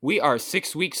We are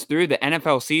 6 weeks through the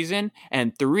NFL season,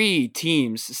 and 3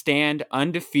 teams stand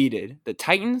undefeated: the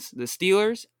Titans, the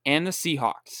Steelers, and the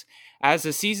Seahawks. As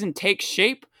the season takes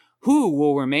shape, who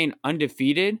will remain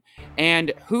undefeated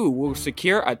and who will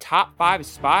secure a top 5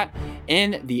 spot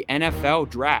in the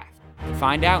NFL draft?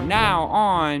 Find out now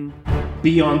on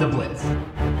Beyond the Blitz.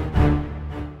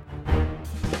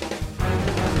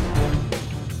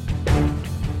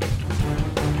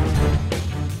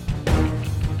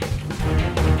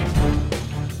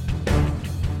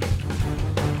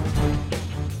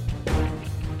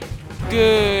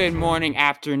 Good morning,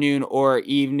 afternoon, or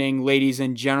evening, ladies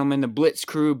and gentlemen. The Blitz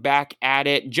crew back at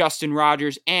it. Justin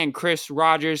Rogers and Chris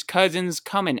Rogers, cousins,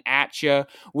 coming at you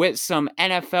with some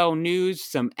NFL news,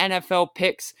 some NFL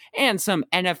picks, and some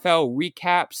NFL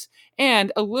recaps,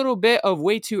 and a little bit of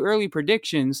way too early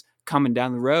predictions coming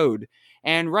down the road.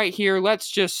 And right here, let's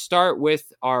just start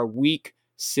with our Week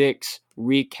 6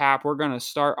 recap. We're going to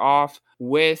start off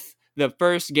with the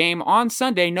first game on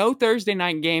Sunday. No Thursday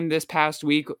night game this past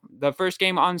week. The first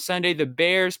game on Sunday, the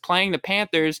Bears playing the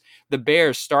Panthers. The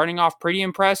Bears starting off pretty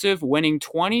impressive, winning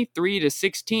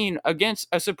 23-16 against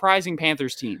a surprising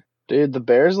Panthers team. Dude, the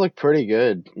Bears look pretty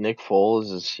good. Nick Foles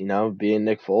is, being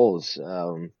Nick Foles.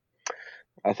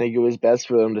 I think it was best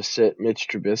for them to sit Mitch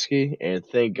Trubisky, and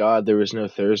thank God there was no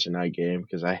Thursday night game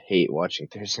because I hate watching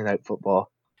Thursday night football.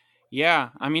 Yeah,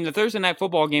 I mean, the Thursday night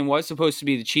football game was supposed to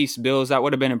be the Chiefs-Bills. That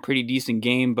would have been a pretty decent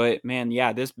game, but man,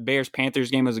 yeah, this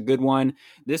Bears-Panthers game was a good one.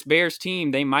 This Bears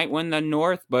team, they might win the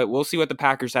North, but we'll see what the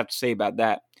Packers have to say about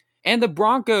that. And the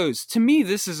Broncos, to me,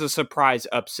 this is a surprise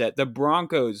upset. The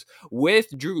Broncos,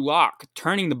 with Drew Lock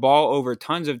turning the ball over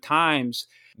tons of times,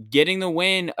 getting the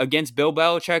win against Bill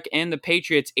Belichick and the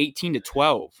Patriots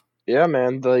 18-12. Yeah,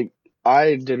 man,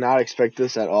 I did not expect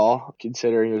this at all,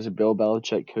 considering it was a Bill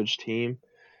Belichick coach team.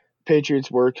 Patriots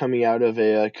were coming out of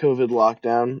a COVID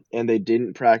lockdown, and they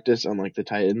didn't practice, unlike the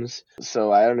Titans.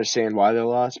 So I understand why they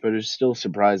lost, but it's still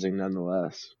surprising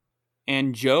nonetheless.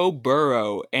 And Joe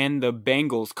Burrow and the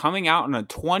Bengals coming out on a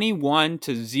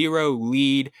 21-0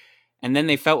 lead, and then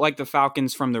they felt like the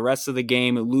Falcons from the rest of the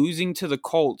game, losing to the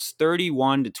Colts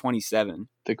 31-27.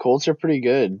 The Colts are pretty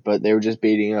good, but they were just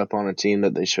beating up on a team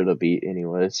that they should have beat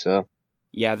anyway, so...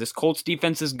 Yeah, this Colts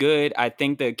defense is good. I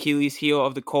think the Achilles heel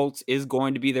of the Colts is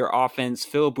going to be their offense.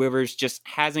 Phillip Rivers just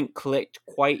hasn't clicked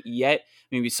quite yet. I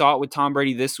mean, we saw it with Tom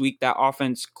Brady this week. That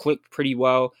offense clicked pretty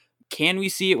well. Can we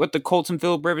see it with the Colts and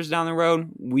Phillip Rivers down the road?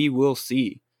 We will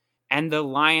see. And the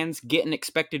Lions get an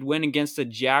expected win against the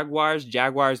Jaguars.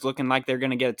 Jaguars looking like they're going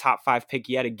to get a top 5 pick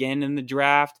yet again in the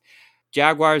draft.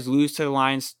 Jaguars lose to the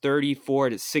Lions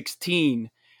 34-16.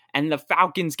 And the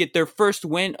Falcons get their first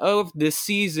win of the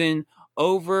season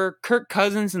over Kirk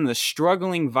Cousins and the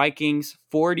struggling Vikings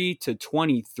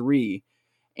 40-23.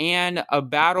 And a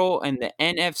battle in the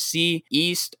NFC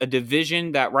East, a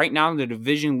division that right now the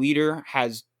division leader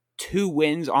has 2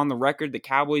 wins on the record. The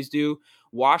Cowboys do.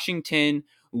 Washington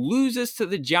loses to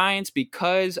the Giants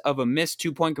because of a missed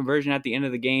 2-point conversion at the end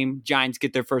of the game. Giants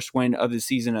get their first win of the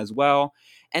season as well.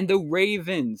 And the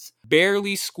Ravens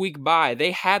barely squeak by.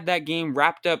 They had that game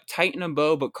wrapped up tight in a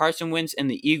bow, but Carson Wentz and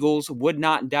the Eagles would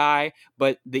not die.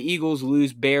 But the Eagles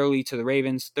lose barely to the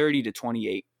Ravens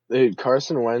 30-28. Dude,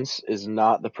 Carson Wentz is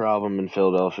not the problem in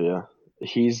Philadelphia.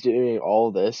 He's doing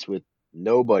all this with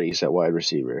nobody's at wide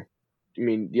receiver. I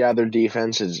mean, yeah, their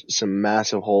defense has some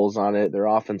massive holes on it. Their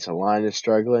offensive line is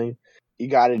struggling. You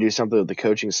got to do something with the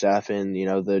coaching staff and,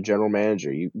 the general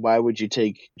manager. Why would you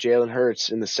take Jalen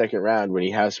Hurts in the second round when he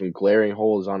has some glaring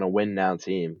holes on a win-now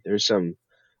team? There's some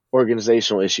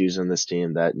organizational issues in this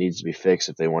team that needs to be fixed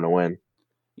if they want to win.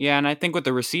 Yeah, and I think with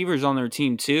the receivers on their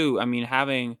team too, I mean,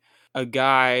 having a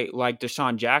guy like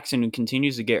Deshaun Jackson who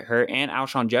continues to get hurt and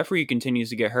Alshon Jeffrey who continues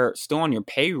to get hurt still on your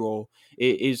payroll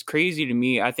is crazy to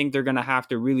me. I think they're going to have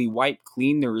to really wipe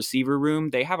clean their receiver room.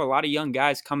 They have a lot of young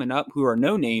guys coming up who are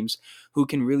no names who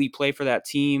can really play for that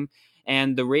team.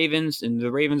 And the Ravens are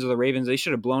the Ravens. They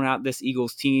should have blown out this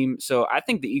Eagles team. So I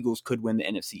think the Eagles could win the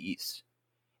NFC East.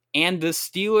 And the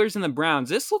Steelers and the Browns.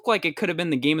 This looked like it could have been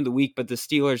the game of the week, but the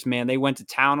Steelers, man, they went to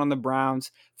town on the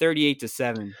Browns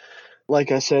 38-7.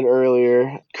 Like I said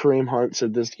earlier, Kareem Hunt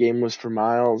said this game was for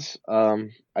Myles.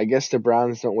 I guess the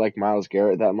Browns don't like Myles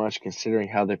Garrett that much considering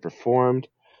how they performed.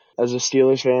 As a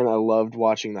Steelers fan, I loved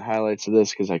watching the highlights of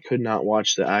this because I could not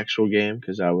watch the actual game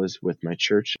because I was with my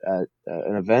church at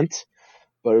an event.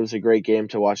 But it was a great game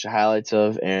to watch the highlights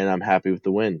of, and I'm happy with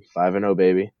the win. 5-0,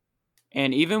 baby.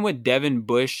 And even with Devin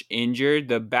Bush injured,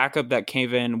 the backup that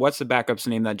came in, what's the backup's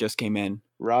name that just came in?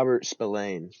 Robert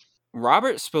Spillane.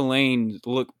 Robert Spillane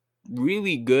looked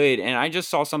really good, and I just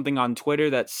saw something on Twitter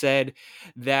that said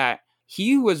that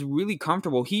he was really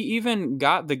comfortable. He even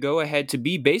got the go-ahead to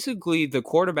be basically the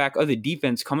quarterback of the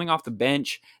defense coming off the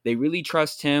bench. They really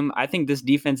trust him. I think this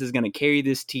defense is going to carry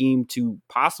this team to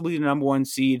possibly the number 1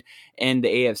 seed in the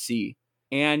AFC.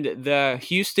 And the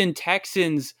Houston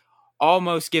Texans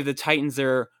almost give the Titans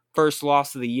their first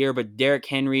loss of the year, but Derrick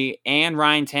Henry and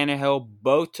Ryan Tannehill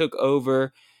both took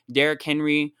over. Derrick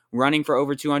Henry running for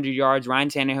over 200 yards, Ryan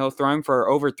Tannehill throwing for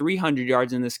over 300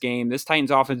 yards in this game. This Titans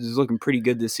offense is looking pretty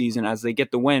good this season as they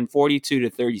get the win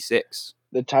 42-36.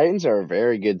 The Titans are a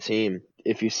very good team.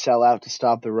 If you sell out to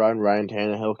stop the run, Ryan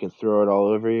Tannehill can throw it all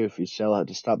over you. If you sell out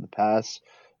to stop the pass,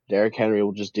 Derrick Henry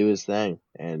will just do his thing.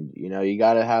 And, you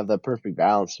got to have the perfect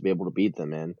balance to be able to beat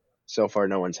them, and so far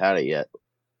no one's had it yet.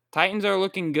 Titans are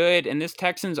looking good, and this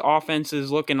Texans offense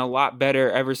is looking a lot better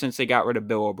ever since they got rid of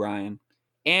Bill O'Brien.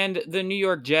 And the New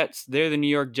York Jets, they're the New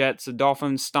York Jets. The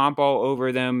Dolphins stomp all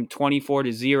over them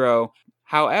 24-0.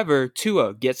 However,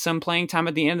 Tua gets some playing time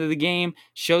at the end of the game,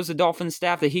 shows the Dolphins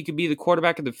staff that he could be the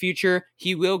quarterback of the future.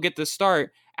 He will get the start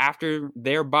after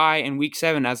their bye in Week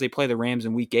 7 as they play the Rams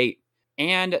in Week 8.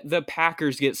 And the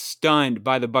Packers get stunned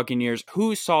by the Buccaneers.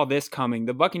 Who saw this coming?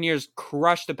 The Buccaneers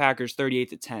crushed the Packers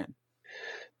 38-10.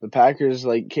 The Packers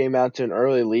came out to an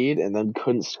early lead and then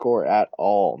couldn't score at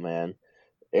all, man.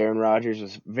 Aaron Rodgers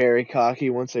was very cocky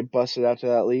once they busted out to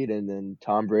that lead, and then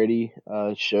Tom Brady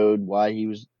showed why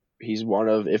he's one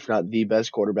of, if not the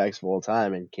best quarterbacks of all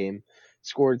time, and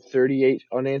scored 38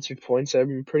 unanswered points,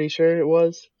 I'm pretty sure it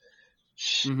was.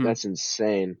 Mm-hmm. That's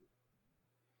insane.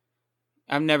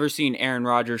 I've never seen Aaron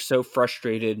Rodgers so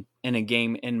frustrated in a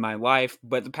game in my life,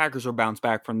 but the Packers will bounce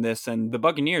back from this, and the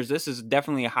Buccaneers, this is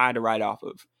definitely a high to ride off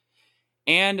of.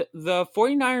 And the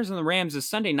 49ers and the Rams, the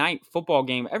Sunday night football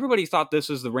game, everybody thought this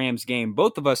was the Rams game.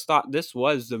 Both of us thought this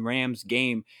was the Rams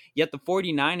game. Yet the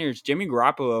 49ers, Jimmy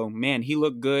Garoppolo, man, he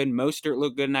looked good. Mostert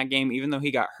looked good in that game, even though he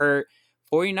got hurt.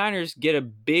 49ers get a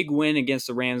big win against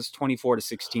the Rams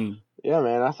 24-16. Yeah,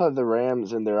 man, I thought the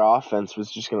Rams and their offense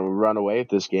was just going to run away with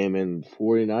this game, and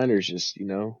 49ers just,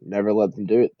 never let them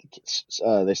do it.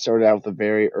 They started out with a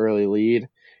very early lead,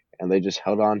 and they just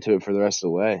held on to it for the rest of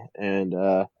the way. And,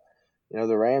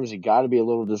 the Rams, you got to be a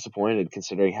little disappointed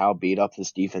considering how beat up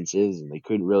this defense is, and they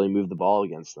couldn't really move the ball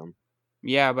against them.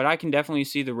 Yeah, but I can definitely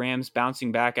see the Rams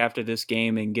bouncing back after this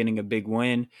game and getting a big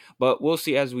win. But we'll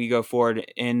see as we go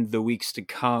forward in the weeks to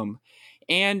come.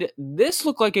 And this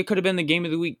looked like it could have been the game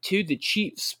of the week too. The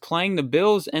Chiefs playing the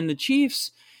Bills, and the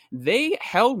Chiefs, they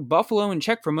held Buffalo in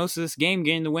check for most of this game,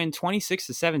 getting the win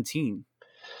 26-17.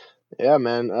 Yeah,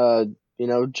 man.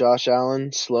 Josh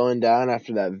Allen slowing down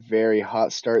after that very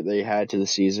hot start they had to the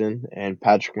season, and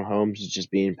Patrick Mahomes is just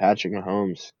being Patrick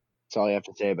Mahomes. That's all you have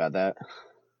to say about that.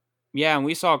 Yeah, and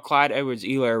we saw Clyde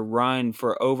Edwards-Helaire run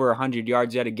for over 100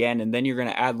 yards yet again, and then you're going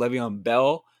to add Le'Veon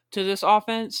Bell to this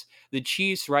offense. The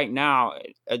Chiefs right now,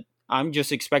 I'm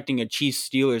just expecting a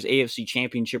Chiefs-Steelers AFC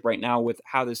championship right now with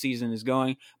how the season is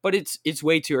going, but it's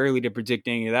way too early to predict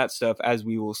any of that stuff, as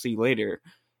we will see later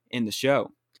in the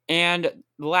show. And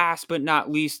last but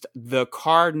not least, the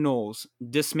Cardinals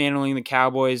dismantling the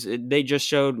Cowboys. They just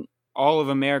showed all of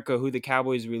America who the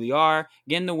Cowboys really are,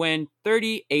 getting the win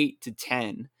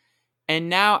 38-10. And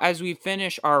now, as we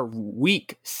finish our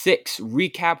Week 6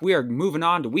 recap, we are moving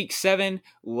on to Week 7.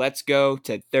 Let's go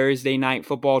to Thursday Night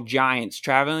Football. Giants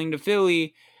traveling to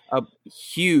Philly. A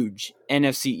huge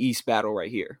NFC East battle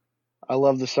right here. I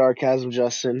love the sarcasm,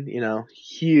 Justin.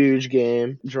 Huge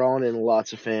game, drawing in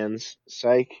lots of fans.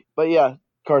 Psych. But yeah,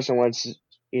 Carson Wentz,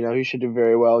 he should do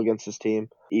very well against this team.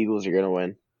 Eagles are going to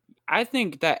win. I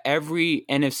think that every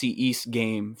NFC East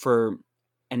game for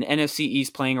an NFC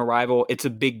East playing a rival, it's a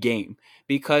big game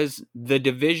because the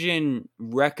division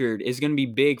record is going to be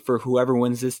big for whoever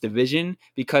wins this division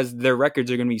because their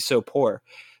records are going to be so poor.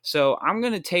 So I'm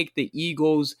going to take the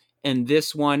Eagles in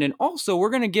this one. And also,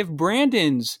 we're going to give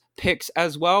Brandon's picks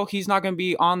as well. He's not going to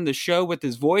be on the show with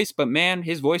his voice, but man,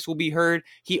 his voice will be heard.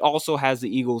 He also has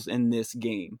the Eagles in this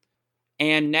game.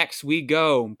 And next we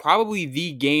go, probably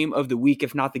the game of the week,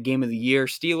 if not the game of the year.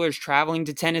 Steelers traveling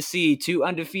to Tennessee, 2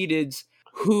 undefeateds.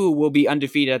 Who will be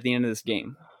undefeated at the end of this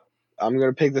game? I'm going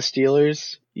to pick the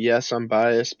Steelers. Yes, I'm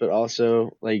biased, but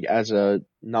also, as a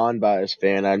non-biased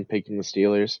fan, I'm picking the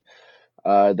Steelers.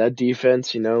 That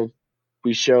defense,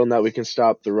 we've shown that we can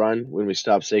stop the run when we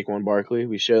stop Saquon Barkley.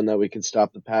 We've shown that we can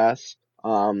stop the pass.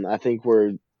 I think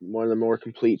we're one of the more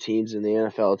complete teams in the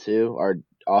NFL, too. Our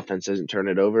offense doesn't turn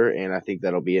it over, and I think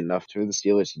that'll be enough for the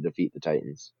Steelers to defeat the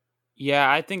Titans.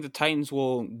 Yeah, I think the Titans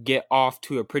will get off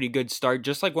to a pretty good start,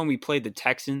 just like when we played the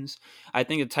Texans. I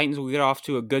think the Titans will get off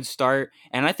to a good start,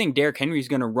 and I think Derrick Henry is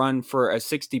going to run for a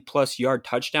 60-plus yard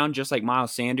touchdown, just like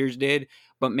Miles Sanders did.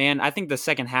 But man, I think the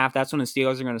second half, that's when the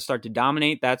Steelers are going to start to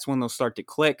dominate. That's when they'll start to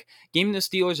click. Give me the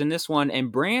Steelers in this one,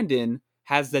 and Brandon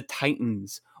has the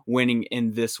Titans winning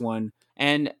in this one.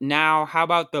 And now, how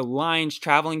about the Lions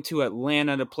traveling to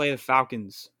Atlanta to play the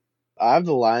Falcons? I have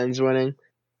the Lions winning.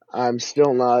 I'm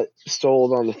still not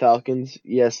sold on the Falcons.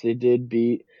 Yes, they did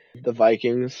beat the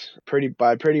Vikings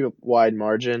by a pretty wide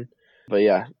margin. But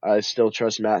yeah, I still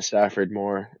trust Matt Stafford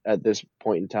more at this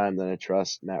point in time than I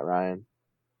trust Matt Ryan.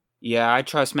 Yeah, I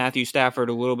trust Matthew Stafford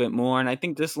a little bit more, and I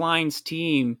think this Lions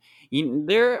team,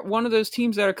 they're one of those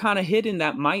teams that are kind of hidden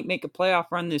that might make a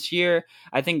playoff run this year.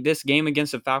 I think this game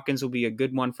against the Falcons will be a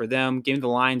good one for them. Give me the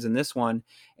Lions in this one,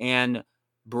 and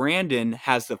Brandon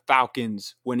has the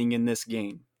Falcons winning in this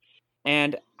game.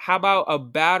 And how about a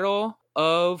battle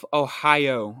of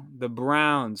Ohio? The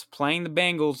Browns playing the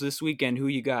Bengals this weekend. Who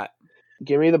you got?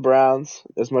 Give me the Browns.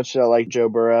 As much as I like Joe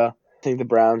Burrow, I think the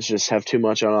Browns just have too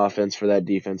much on offense for that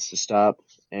defense to stop.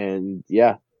 And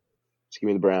yeah, just give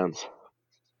me the Browns.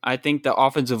 I think the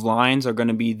offensive lines are going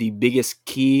to be the biggest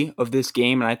key of this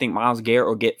game, and I think Myles Garrett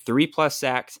will get 3+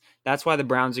 sacks. That's why the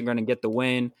Browns are going to get the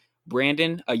win.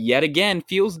 Brandon, yet again,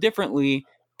 feels differently,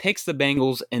 picks the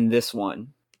Bengals in this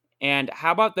one. And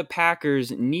how about the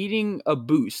Packers needing a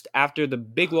boost after the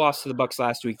big loss to the Bucs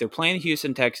last week? They're playing the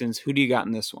Houston Texans. Who do you got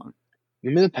in this one?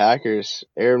 Give me the Packers.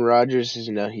 Aaron Rodgers is,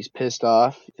 he's pissed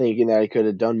off, thinking that he could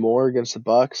have done more against the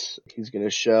Bucs. He's going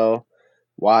to show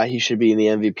why he should be in the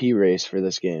MVP race for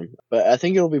this game. But I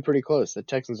think it'll be pretty close. The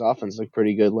Texans offense looked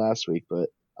pretty good last week, but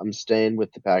I'm staying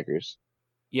with the Packers.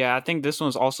 Yeah, I think this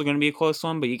one's also going to be a close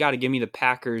one, but you got to give me the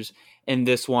Packers in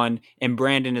this one. And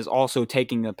Brandon is also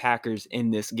taking the Packers in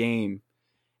this game.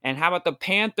 And how about the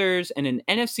Panthers in an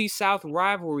NFC South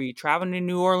rivalry traveling to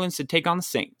New Orleans to take on the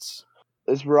Saints?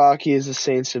 As rocky as the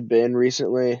Saints have been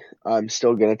recently, I'm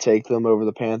still going to take them over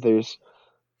the Panthers.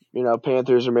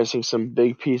 Panthers are missing some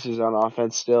big pieces on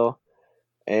offense still.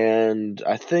 And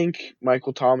I think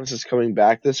Michael Thomas is coming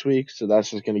back this week, so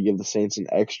that's just going to give the Saints an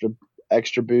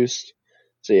extra boost.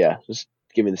 So yeah, just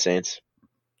give me the Saints.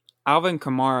 Alvin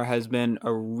Kamara has been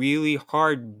a really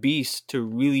hard beast to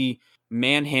really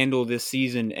manhandle this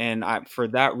season, and for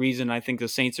that reason, I think the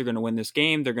Saints are going to win this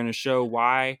game. They're going to show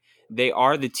why they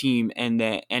are the team in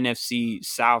the NFC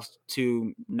South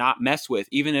to not mess with,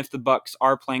 even if the Bucs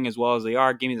are playing as well as they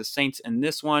are. Give me the Saints in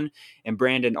this one, and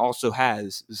Brandon also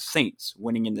has the Saints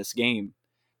winning in this game.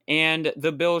 And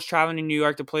the Bills traveling to New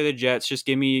York to play the Jets. Just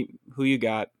give me who you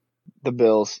got. The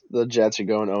Bills. The Jets are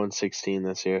going 0-16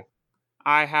 this year.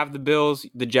 I have the Bills.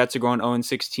 The Jets are going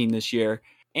 0-16 this year.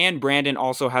 And Brandon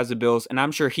also has the Bills, and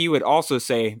I'm sure he would also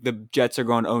say the Jets are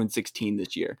going 0-16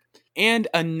 this year. And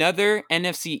another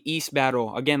NFC East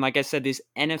battle. Again, like I said, these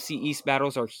NFC East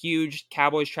battles are huge.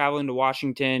 Cowboys traveling to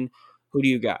Washington. Who do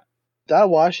you got? That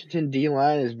Washington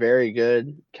D-line is very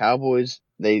good. Cowboys,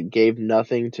 they gave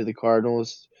nothing to the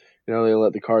Cardinals. They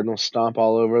let the Cardinals stomp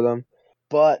all over them.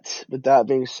 But with that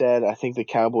being said, I think the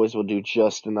Cowboys will do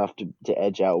just enough to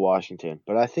edge out Washington.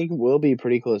 But I think it will be a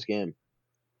pretty close game.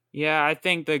 Yeah, I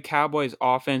think the Cowboys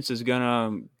offense is going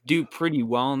to do pretty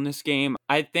well in this game.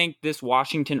 I think this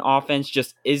Washington offense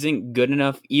just isn't good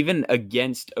enough, even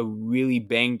against a really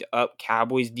banged up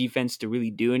Cowboys defense, to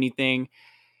really do anything.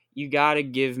 You got to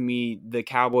give me the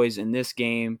Cowboys in this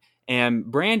game. And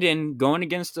Brandon, going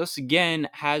against us again,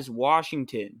 has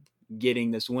Washington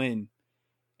getting this win.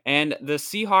 And the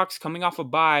Seahawks coming off a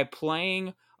bye,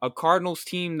 playing a Cardinals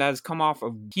team that has come off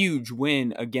a huge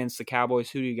win against the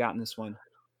Cowboys. Who do you got in this one?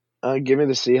 Give me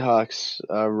the Seahawks.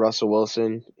 Russell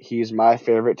Wilson. He's my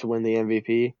favorite to win the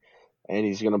MVP, and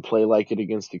he's going to play like it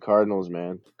against the Cardinals,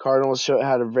 man. Cardinals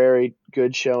had a very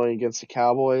good showing against the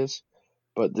Cowboys,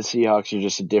 but the Seahawks are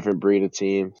just a different breed of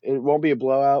team. It won't be a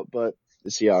blowout, but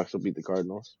the Seahawks will beat the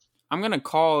Cardinals. I'm going to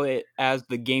call it as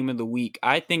the game of the week.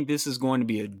 I think this is going to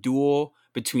be a duel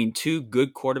between two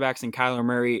good quarterbacks in Kyler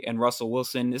Murray and Russell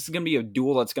Wilson. This is going to be a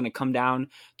duel that's going to come down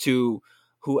to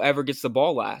whoever gets the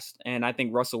ball last. And I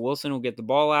think Russell Wilson will get the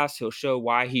ball last. He'll show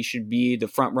why he should be the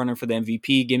front runner for the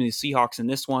MVP. Give me the Seahawks in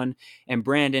this one. And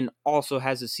Brandon also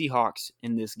has the Seahawks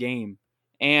in this game.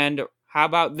 And how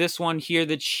about this one here?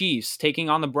 The Chiefs taking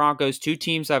on the Broncos. Two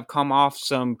teams that have come off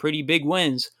some pretty big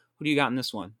wins. Who do you got in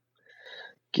this one?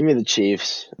 Give me the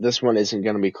Chiefs. This one isn't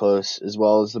going to be close, as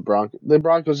well as the Broncos. The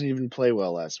Broncos didn't even play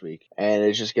well last week, and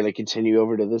it's just going to continue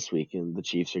over to this week, and the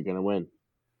Chiefs are going to win.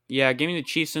 Yeah, give me the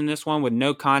Chiefs in this one with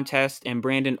no contest, and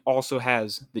Brandon also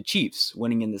has the Chiefs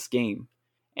winning in this game.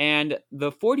 And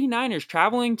the 49ers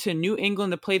traveling to New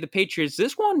England to play the Patriots.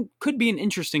 This one could be an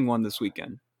interesting one this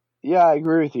weekend. Yeah, I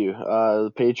agree with you.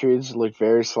 The Patriots looked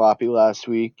very sloppy last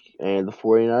week, and the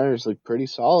 49ers looked pretty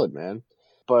solid, man.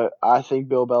 but I think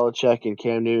Bill Belichick and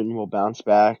Cam Newton will bounce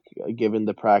back given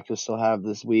the practice they'll have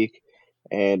this week,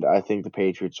 and I think the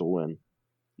Patriots will win.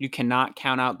 You cannot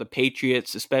count out the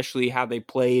Patriots, especially how they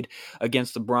played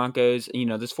against the Broncos.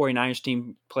 This 49ers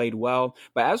team played well.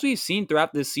 But as we've seen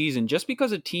throughout this season, just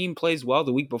because a team plays well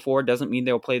the week before doesn't mean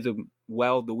they'll play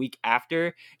well the week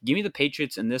after. Give me the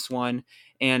Patriots in this one.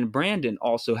 And Brandon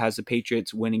also has the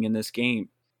Patriots winning in this game.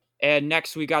 And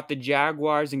next we got the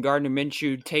Jaguars and Gardner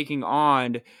Minshew taking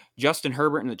on Justin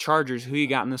Herbert and the Chargers. Who you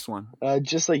got in this one?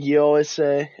 Just like you always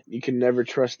say, you can never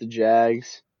trust the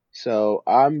Jags. So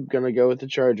I'm going to go with the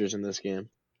Chargers in this game.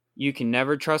 You can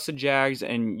never trust the Jags,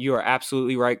 and you are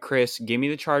absolutely right, Chris. Give me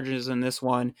the Chargers in this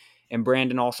one, and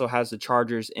Brandon also has the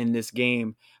Chargers in this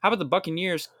game. How about the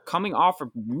Buccaneers coming off a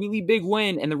really big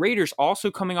win, and the Raiders also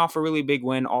coming off a really big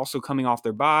win, also coming off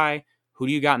their bye? Who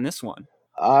do you got in this one?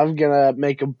 I'm going to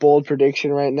make a bold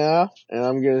prediction right now, and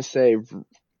I'm going to say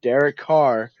Derek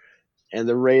Carr and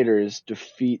the Raiders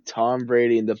defeat Tom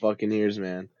Brady and the Buccaneers,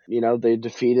 man. They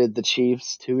defeated the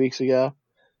Chiefs 2 weeks ago,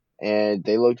 and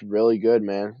they looked really good,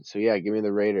 man. So, yeah, give me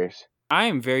the Raiders. I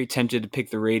am very tempted to pick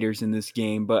the Raiders in this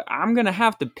game, but I'm going to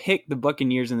have to pick the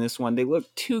Buccaneers in this one. They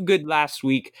looked too good last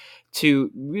week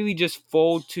to really just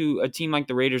fold to a team like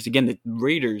the Raiders. Again, the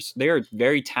Raiders, they're a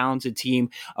very talented team,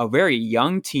 a very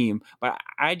young team, but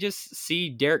I just see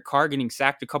Derek Carr getting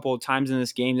sacked a couple of times in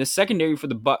this game. The secondary for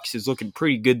the Bucs is looking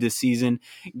pretty good this season.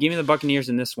 Give me the Buccaneers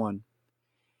in this one.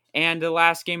 And the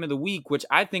last game of the week, which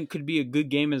I think could be a good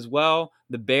game as well,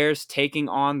 the Bears taking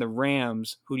on the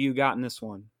Rams. Who do you got in this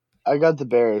one? I got the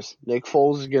Bears. Nick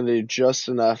Foles is going to do just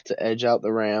enough to edge out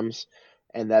the Rams,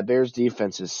 and that Bears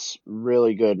defense is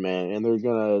really good, man. And they're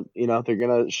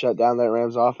gonna shut down that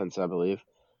Rams offense, I believe.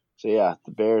 So yeah,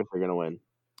 the Bears are gonna win.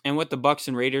 And with the Bucs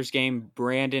and Raiders game,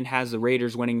 Brandon has the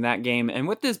Raiders winning that game. And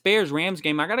with this Bears-Rams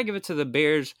game, I got to give it to the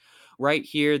Bears right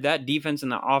here. That defense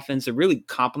and the offense are really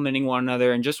complementing one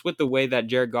another. And just with the way that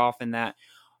Jared Goff and that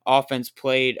offense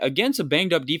played against a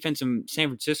banged-up defense in San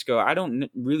Francisco, I don't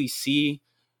really see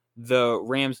the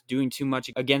Rams doing too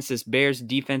much against this Bears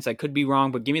defense. I could be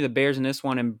wrong, but give me the Bears in this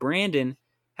one. And Brandon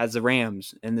has the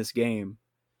Rams in this game.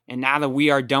 And now that we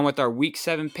are done with our Week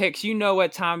 7 picks, you know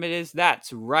what time it is.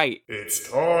 That's right. It's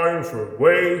time for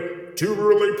Way Too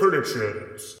Early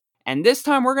Predictions. And this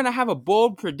time we're going to have a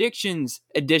bold predictions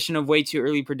edition of Way Too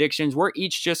Early Predictions. We're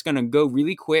each just going to go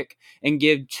really quick and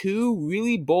give two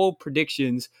really bold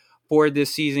predictions for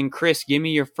this season. Chris, give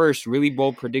me your first really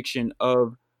bold prediction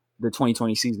of the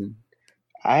 2020 season.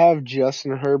 I have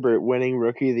Justin Herbert winning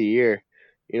Rookie of the Year.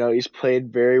 He's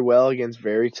played very well against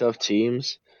very tough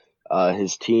teams.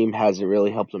 His team hasn't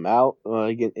really helped him out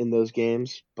in those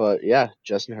games. But, yeah,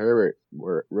 Justin Herbert,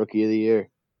 Rookie of the Year.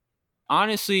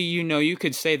 Honestly, you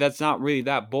could say that's not really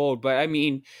that bold. But, I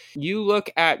mean, you look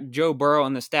at Joe Burrow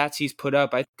and the stats he's put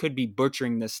up. I could be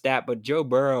butchering the stat, but Joe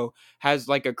Burrow has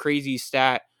like a crazy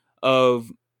stat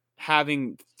of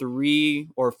having 3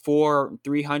 or 4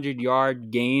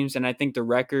 300-yard games, and I think the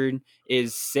record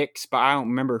is 6, but I don't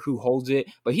remember who holds it.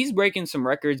 But he's breaking some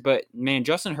records, but man,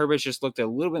 Justin Herbert's just looked a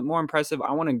little bit more impressive.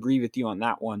 I want to agree with you on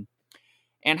that one.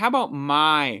 And how about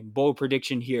my bold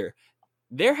prediction here?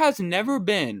 There has never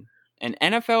been an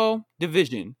NFL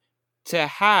division to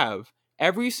have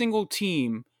every single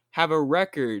team have a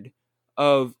record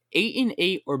of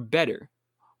 8-8 or better.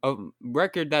 A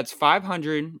record that's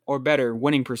 500 or better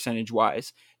winning percentage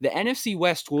wise. The NFC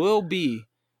West will be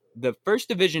the first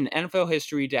division in NFL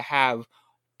history to have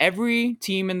every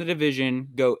team in the division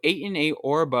go 8-8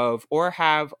 or above, or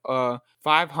have a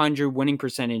 500 winning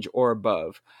percentage or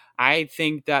above. I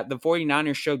think that the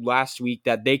 49ers showed last week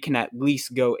that they can at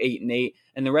least go 8-8,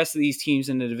 and the rest of these teams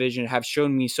in the division have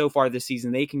shown me so far this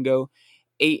season they can go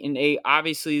 8-8.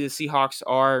 Obviously, the Seahawks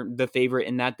are the favorite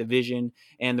in that division,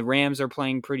 and the Rams are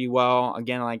playing pretty well.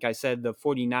 Again, like I said, the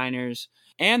 49ers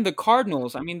and the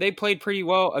Cardinals, I mean, they played pretty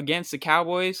well against the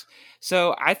Cowboys.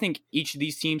 So I think each of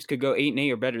these teams could go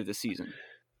 8-8 or better this season.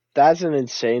 That's an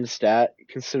insane stat,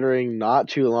 considering not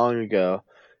too long ago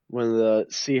when the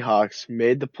Seahawks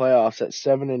made the playoffs at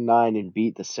 7-9 and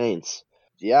beat the Saints.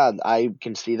 Yeah, I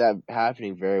can see that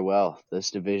happening very well. This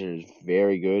division is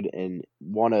very good and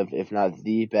one of, if not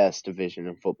the best division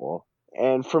in football.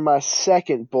 And for my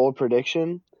second bold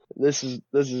prediction, this is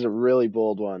a really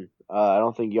bold one. I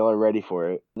don't think y'all are ready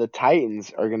for it. The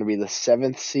Titans are going to be the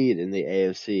 7th seed in the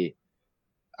AFC.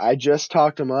 I just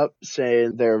talked them up,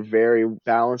 saying they're very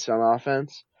balanced on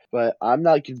offense, but I'm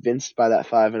not convinced by that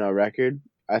 5-0 record.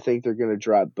 I think they're going to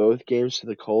drop both games to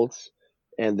the Colts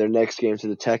and their next game to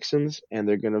the Texans, and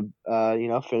they're going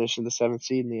to, finish in the 7th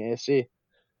seed in the AFC.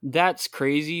 That's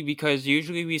crazy because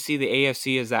usually we see the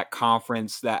AFC as that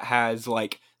conference that has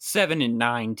like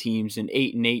 7-9 teams and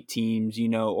 8-8 teams,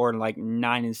 or like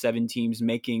 9-7 teams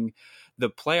making the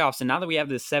playoffs. And now that we have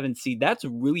the 7th seed, that's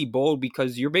really bold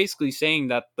because you're basically saying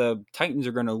that the Titans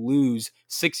are going to lose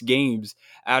 6 games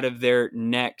out of their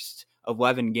next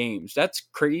 11 games. That's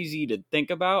crazy to think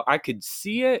about. I could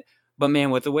see it, but man,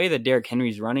 with the way that Derrick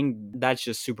Henry's running, that's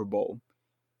just super bold.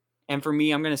 And for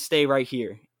me, I'm going to stay right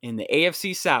here in the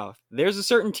AFC South. There's a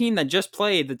certain team that just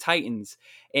played the Titans.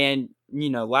 And,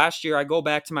 last year I go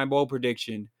back to my bold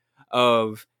prediction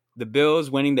of the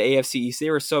Bills winning the AFC East. They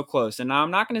were so close. And now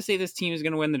I'm not going to say this team is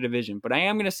going to win the division, but I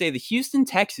am going to say the Houston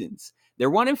Texans,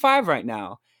 they're 1-5 right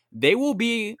now. They will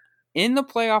be in the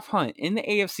playoff hunt in the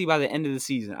AFC by the end of the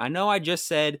season. I know I just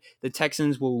said the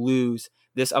Texans will lose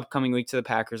this upcoming week to the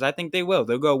Packers. I think they will.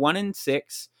 They'll go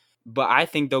 1-6. But I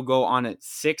think they'll go on a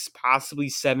 6, possibly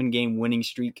 7-game winning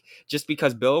streak just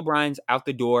because Bill O'Brien's out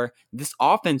the door. This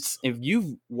offense, if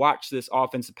you've watched this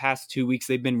offense the past 2 weeks,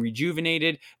 they've been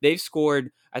rejuvenated. They've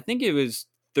scored, I think it was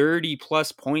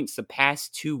 30-plus points the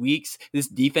past 2 weeks. This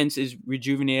defense is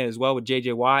rejuvenated as well with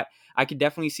J.J. Watt. I could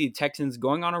definitely see the Texans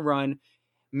going on a run,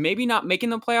 maybe not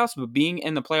making the playoffs, but being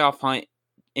in the playoff hunt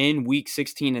in week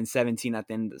 16 and 17 at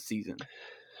the end of the season.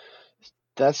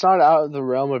 That's not out of the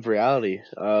realm of reality.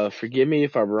 Forgive me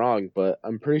if I'm wrong, but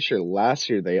I'm pretty sure last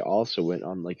year they also went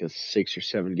on like a 6 or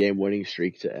 7 game winning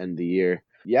streak to end the year.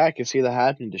 Yeah, I can see that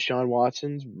happening. Deshaun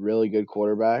Watson's really good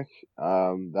quarterback.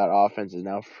 That offense is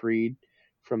now freed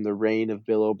from the reign of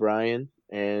Bill O'Brien,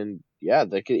 and yeah,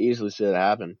 they could easily see that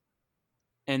happen.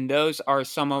 And those are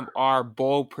some of our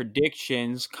bold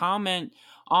predictions. Comment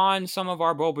on some of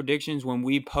our bold predictions when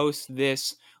we post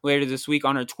this later this week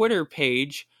on our Twitter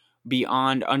page,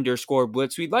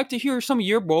 Beyond_Blitz. We'd like to hear some of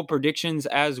your bold predictions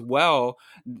as well.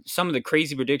 Some of the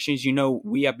crazy predictions,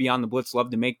 we at Beyond the Blitz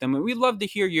love to make them, and we'd love to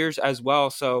hear yours as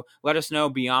well. So let us know,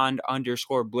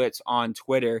 Beyond_Blitz on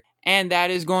Twitter. And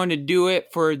that is going to do it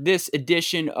for this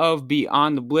edition of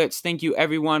Beyond the Blitz. Thank you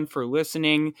everyone for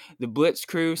listening. The Blitz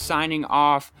crew signing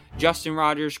off. Justin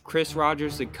Rogers, Chris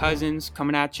Rogers, the Cousins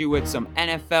coming at you with some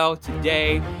NFL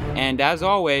today. And as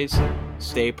always,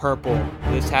 stay purple.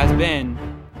 This has been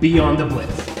Beyond the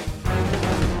Blitz.